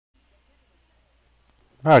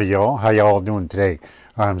Howdy y'all, how y'all doing today?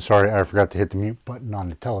 I'm sorry I forgot to hit the mute button on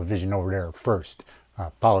the television over there first. I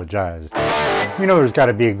apologize. You know there's got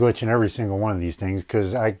to be a glitch in every single one of these things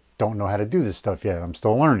because I don't know how to do this stuff yet. I'm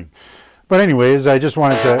still learning. But anyways, I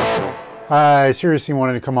seriously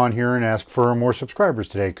wanted to come on here and ask for more subscribers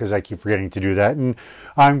today because I keep forgetting to do that, and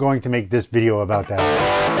I'm going to make this video about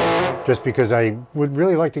that just because I would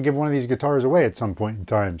really like to give one of these guitars away at some point in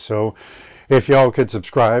time. So if y'all could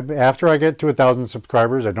subscribe after I get to 1,000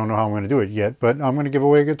 subscribers, I don't know how I'm going to do it yet, but I'm going to give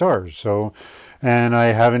away guitars. So, and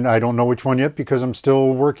I don't know which one yet because I'm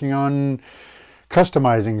still working on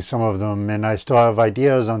customizing some of them, and I still have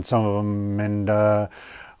ideas on some of them, and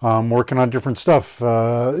I'm working on different stuff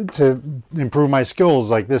to improve my skills,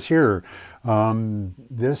 like this here.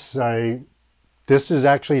 This is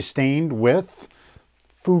actually stained with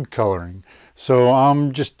food coloring. So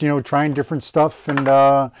I'm just, trying different stuff, and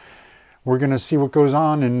we're going to see what goes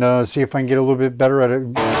on and see if I can get a little bit better at it.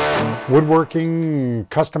 Woodworking,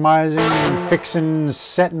 customizing, fixing,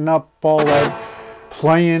 setting up, all that,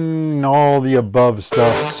 playing, all the above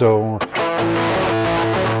stuff. So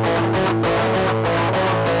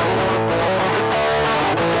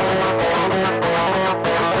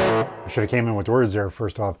I should have came in with words there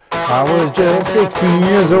first off. I was just 16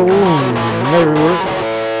 years old and never worked.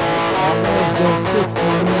 I was just 16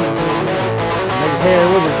 years old. His hair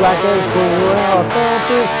was as black as coal. I felt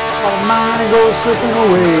this all mine go slipping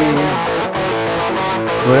away.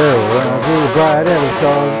 Well, I feel bright as the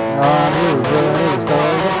stars. I feel bright as the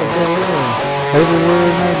stars up there. Every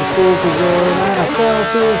word made the spoke was word, and I felt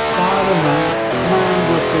this heart of mine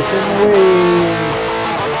go slipping away.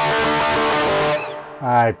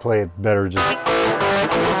 I play it better just.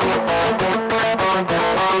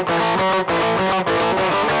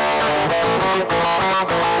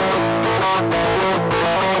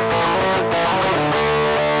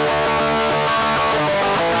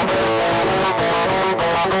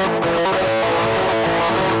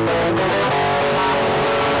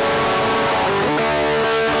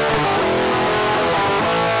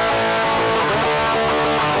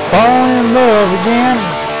 Falling in love again,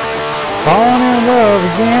 falling in love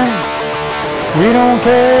again. We don't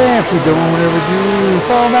care if we don't ever do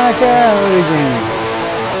fall back out again.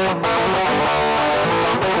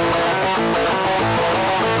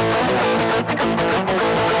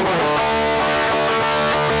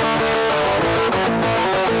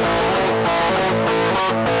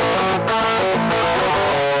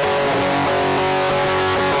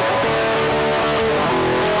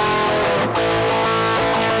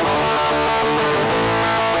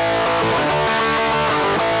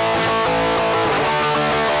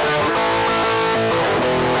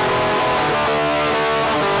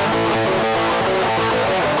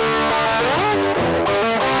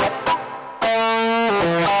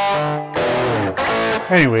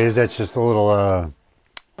 Anyways, that's just a little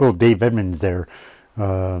Dave Edmunds there,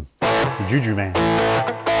 the Juju Man.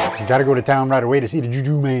 You gotta go to town right away to see the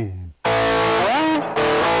Juju Man.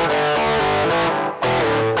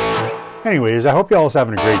 Anyways, I hope y'all's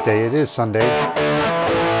having a great day. It is Sunday,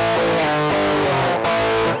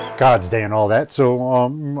 God's day and all that, so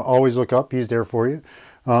always look up. He's there for you.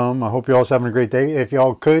 I hope y'all's having a great day. If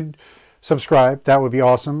y'all could subscribe, that would be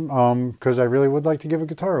awesome, because I really would like to give a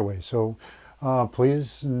guitar away. So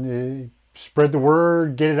please spread the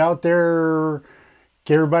word, get it out there,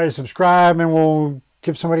 get everybody to subscribe, and we'll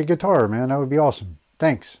give somebody a guitar, man. That would be awesome.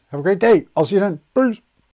 Thanks. Have a great day. I'll see you then. Peace.